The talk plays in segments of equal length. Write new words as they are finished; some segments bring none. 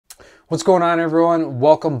What's going on, everyone?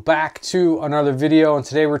 Welcome back to another video, and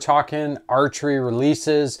today we're talking archery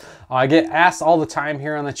releases. I get asked all the time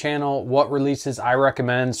here on the channel what releases I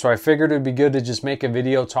recommend, so I figured it'd be good to just make a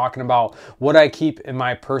video talking about what I keep in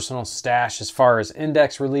my personal stash as far as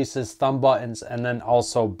index releases, thumb buttons, and then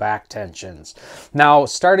also back tensions. Now,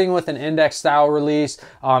 starting with an index style release,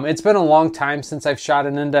 it's been a long time since I've shot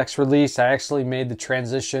an index release. I actually made the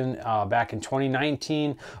transition back in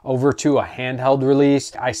 2019 over to a handheld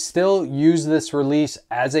release. I still use this release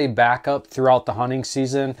as a backup throughout the hunting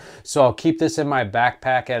season, so I'll keep this in my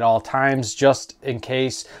backpack at all times just in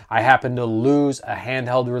case I happen to lose a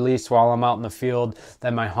handheld release while I'm out in the field,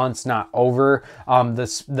 then my hunt's not over.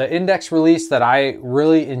 The index release that I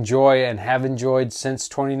really enjoy and have enjoyed since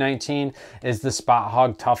 2019 is the Spot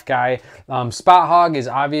Hogg Tuff Guy. Spot Hogg is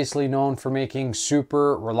obviously known for making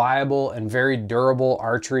super reliable and very durable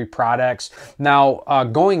archery products. Now,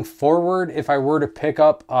 going forward, if I were to pick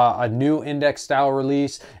up a new index style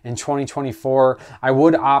release in 2024, I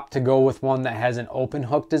would opt to go with one that has an open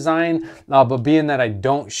hook design, but being that I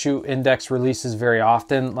don't shoot index releases very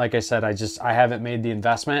often, like I said, I haven't made the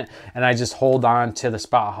investment, and I just hold on to the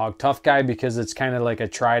Spot Hogg Tuff Guy because it's kind of like a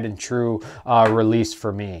tried and true release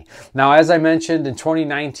for me. Now, as I mentioned, in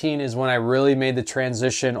 2019 is when I really made the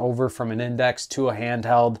transition over from an index to a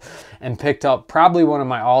handheld and picked up probably one of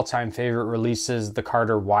my all-time favorite releases, the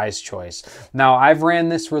Carter Wise Choice. Now, I've ran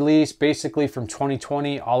this release basically from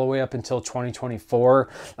 2020 all the way up until 2024,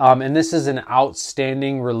 and this is an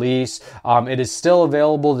outstanding release. It is still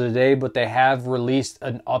available today, but they have released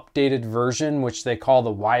an updated version which they call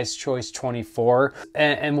the Wise Choice 24,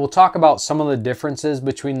 and we'll talk about some of the differences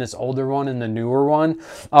between this older one and the newer one.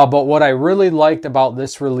 But what I really liked about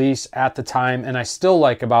this release at the time, and I still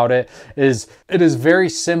like about it, is it is very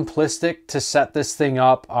simplistic to set this thing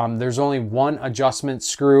up. There's only one adjustment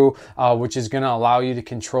screw, which is going to allow you to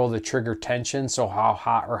control the trigger tension, so how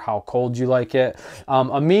hot or how cold you like it.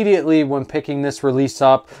 Immediately when picking this release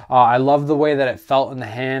up, I love the way that it felt in the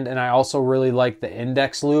hand, and I also really like the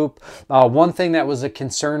index loop. One thing that was a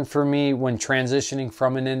concern for me when transitioning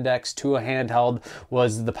from an index to a handheld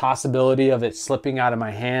was the possibility of it slipping out of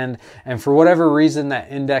my hand, and for whatever reason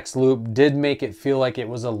that index loop did make it feel like it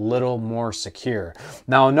was a little more secure.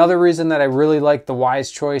 Now, another reason that I really like the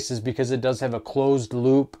Wise Choice is because it does have a closed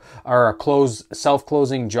loop, or a closed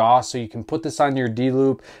self-closing jaw, so you can put this on your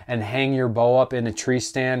D-loop and hang your bow up in a tree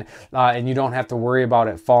stand, and you don't have to worry about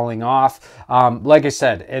it falling off. Like I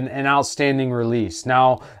said, an outstanding release.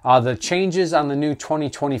 Now, the changes on the new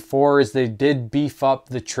 2024 is they did beef up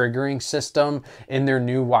the triggering system in their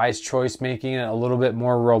new Wise Choice, making it a little bit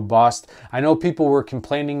more robust. I know people were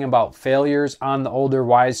complaining about failures on the older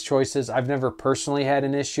Wise Choices. I've never personally had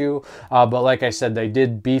an issue, but like I said, they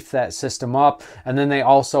did beef that system up, and then they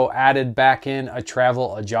also added back in a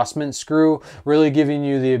travel adjustment screw, really giving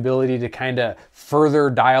you the ability to kind of further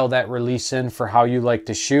dial that release in for how you like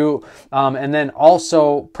to shoot. And then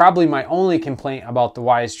also, probably my only complaint about the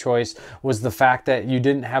Wise Choice was the fact that you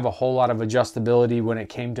didn't have a whole lot of adjustability when it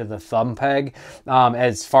came to the thumb peg,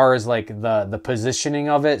 as far as like the positioning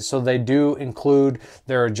of it. So they do include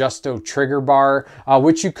their Adjusto trigger bar,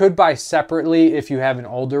 which you could buy separately if you have an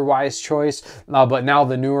older Wise Choice, but now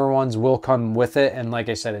the newer ones will come with it, and like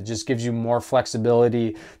I said, it just gives you more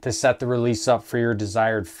flexibility to set the release up for your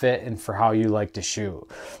desired fit and for how you like to shoot.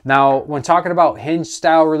 Now, when talking about hinge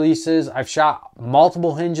style releases, I've shot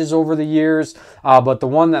multiple hinges over the years, but the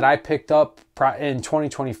one that I picked up in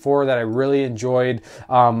 2024 that I really enjoyed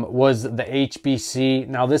was the HBC.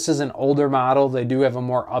 Now, this is an older model. They do have a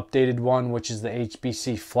more updated one, which is the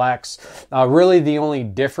HBC Flex. Really, the only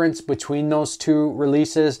difference between those two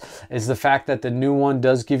releases is the fact that the new one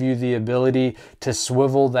does give you the ability to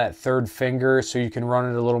swivel that third finger, so you can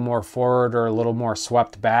run it a little more forward or a little more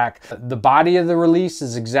swept back. The body of the release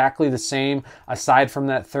is exactly the same, aside from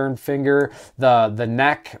that third finger. The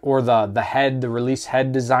neck or the head, the release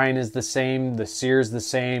head design is the same. The sear is the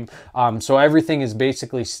same. So everything has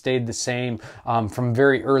basically stayed the same from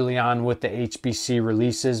very early on with the HBC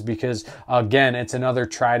releases, because again, it's another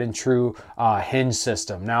tried and true hinge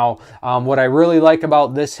system. Now, what I really like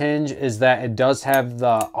about this hinge is that it does have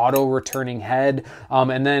the auto returning head,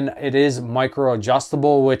 and then it is micro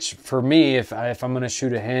adjustable, which for me, if I'm going to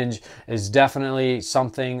shoot a hinge, is definitely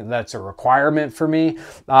something that's a requirement for me.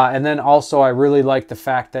 And then also, I really like the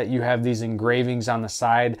fact that you have these engravings on the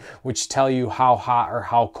side which tell you how hot or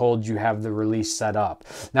how cold you have the release set up.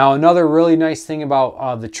 Now, another really nice thing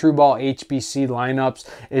about the Tru Ball HBC lineups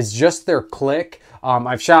is just their click.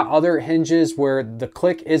 I've shot other hinges where the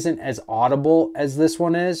click isn't as audible as this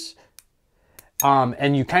one is.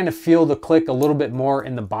 and you kind of feel the click a little bit more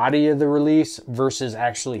in the body of the release versus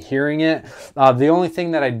actually hearing it. The only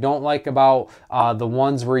thing that I don't like about the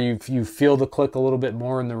ones where you feel the click a little bit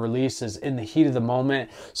more in the release is in the heat of the moment.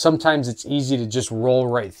 Sometimes it's easy to just roll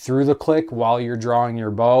right through the click while you're drawing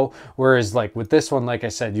your bow, whereas like with this one, like I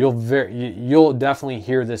said, you'll definitely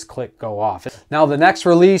hear this click go off. Now the next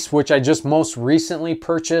release, which I just most recently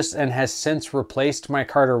purchased and has since replaced my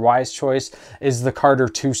Carter Wise Choice, is the Carter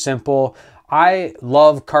Too Simple. I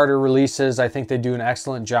love Carter Releases. I think they do an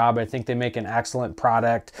excellent job. I think they make an excellent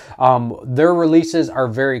product. Their releases are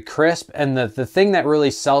very crisp, and the thing that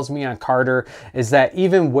really sells me on Carter is that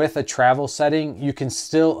even with a travel setting, you can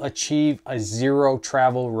still achieve a zero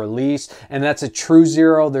travel release, and that's a true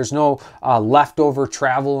zero. There's no leftover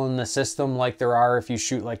travel in the system like there are if you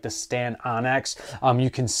shoot like the Stan Onyx. You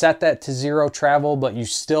can set that to zero travel, but you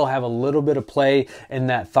still have a little bit of play in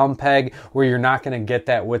that thumb peg where you're not going to get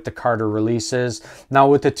that with the Carter Release. Now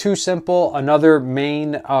with the Too Simple, another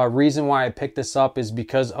main reason why I picked this up is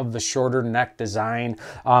because of the shorter neck design.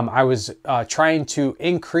 I was trying to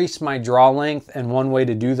increase my draw length, and one way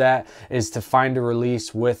to do that is to find a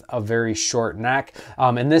release with a very short neck.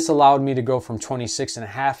 And this allowed me to go from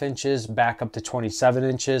 26.5 inches back up to 27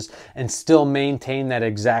 inches and still maintain that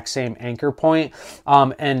exact same anchor point.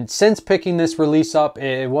 And since picking this release up,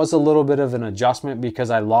 it was a little bit of an adjustment because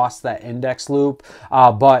I lost that index loop.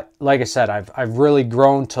 But like I said, I've really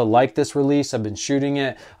grown to like this release. I've been shooting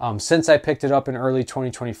it since I picked it up in early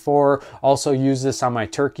 2024. Also use this on my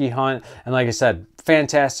turkey hunt. And like I said,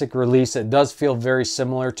 fantastic release. It does feel very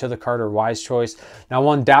similar to the Carter Wise Choice. Now,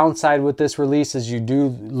 one downside with this release is you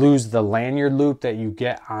do lose the lanyard loop that you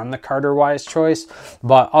get on the Carter Wise Choice.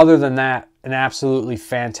 But other than that, an absolutely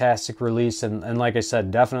fantastic release, and like I said,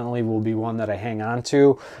 definitely will be one that I hang on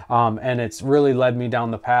to, and it's really led me down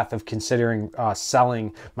the path of considering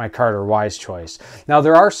selling my Carter Wise Choice. Now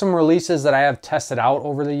there are some releases that I have tested out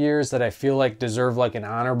over the years that I feel like deserve like an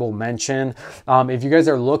honorable mention. If you guys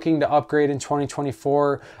are looking to upgrade in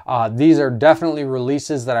 2024, these are definitely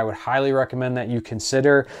releases that I would highly recommend that you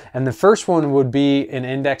consider, and the first one would be an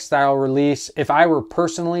index style release. If I were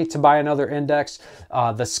personally to buy another index,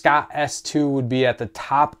 the Scott S2 would be at the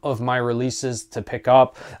top of my releases to pick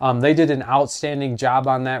up. They did an outstanding job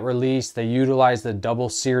on that release. They utilized the double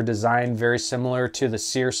sear design, very similar to the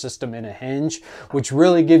sear system in a hinge, which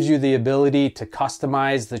really gives you the ability to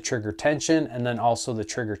customize the trigger tension and then also the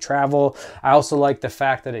trigger travel. I also like the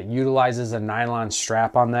fact that it utilizes a nylon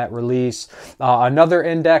strap on that release. Another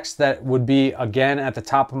index that would be again at the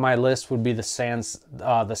top of my list would be the Stan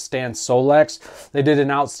Solex. They did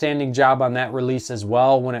an outstanding job on that release as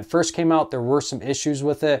well. When it first came out, there were some issues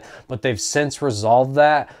with it, but they've since resolved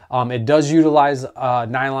that. It does utilize a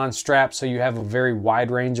nylon strap, so you have a very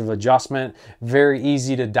wide range of adjustment. Very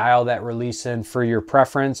easy to dial that release in for your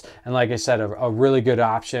preference, and like I said, a really good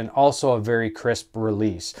option. Also a very crisp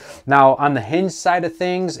release. Now on the hinge side of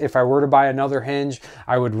things, if I were to buy another hinge,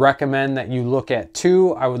 I would recommend that you look at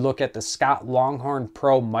two. I would look at the Scott Longhorn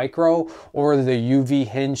Pro Micro or the UV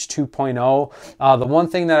Hinge 2.0. The one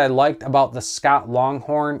thing that I liked about the Scott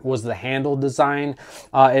Longhorn was the handle design.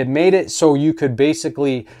 It made it so you could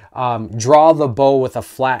basically draw the bow with a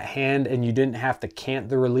flat hand and you didn't have to cant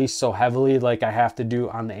the release so heavily like I have to do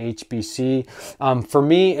on the HBC. For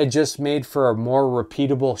me, it just made for a more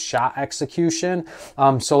repeatable shot execution.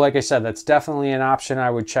 So like I said, that's definitely an option I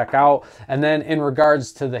would check out. And then in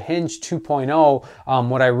regards to the Hinge 2.0,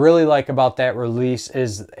 what I really like about that release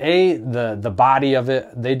is the body of it.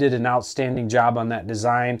 They did an outstanding job on that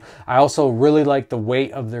design. I also really like the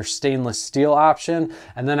weight of their stainless steel option.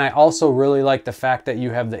 And then I also really like the fact that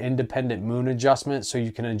you have the independent moon adjustment, so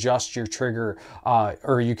you can adjust your trigger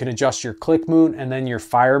or you can adjust your click moon and then your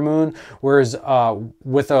fire moon. Whereas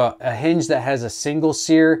with a hinge that has a single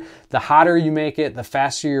sear, the hotter you make it, the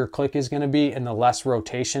faster your click is going to be and the less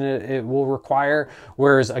rotation it will require.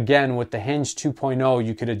 Whereas again, with the Hinge 2.0,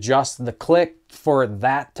 you could adjust the click for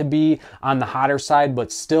that to be on the hotter side, but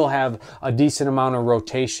still have a decent amount of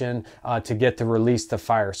rotation to get the release to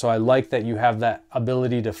fire. So I like that you have that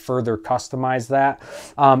ability to further customize that.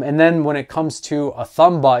 And then when it comes to a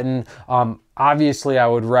thumb button, obviously I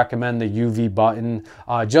would recommend the UV button,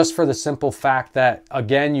 just for the simple fact that,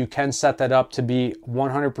 again, you can set that up to be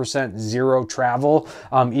 100% zero travel,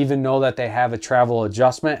 even though that they have a travel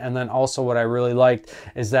adjustment. And then also what I really liked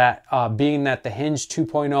is that being that the Hinge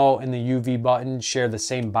 2.0 and the UV button share the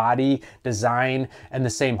same body design and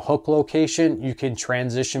the same hook location, you can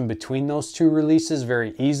transition between those two releases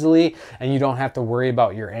very easily and you don't have to worry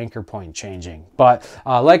about your anchor point changing. But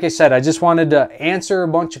like I said, I just wanted to answer a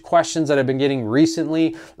bunch of questions that have been getting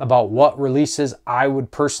recently about what releases I would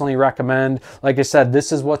personally recommend. Like I said,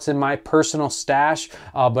 this is what's in my personal stash,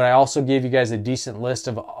 but I also gave you guys a decent list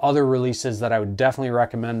of other releases that I would definitely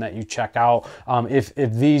recommend that you check out if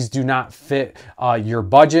these do not fit your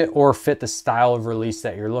budget or fit the style of release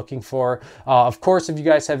that you're looking for. Of course, if you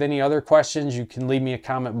guys have any other questions, you can leave me a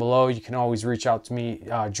comment below. You can always reach out to me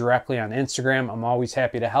directly on Instagram. I'm always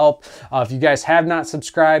happy to help. If you guys have not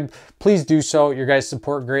subscribed, please do so. Your guys'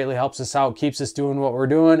 support greatly helps us out, keeps us doing what we're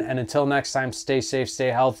doing. And until next time, stay safe, stay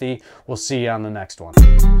healthy. We'll see you on the next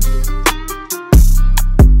one.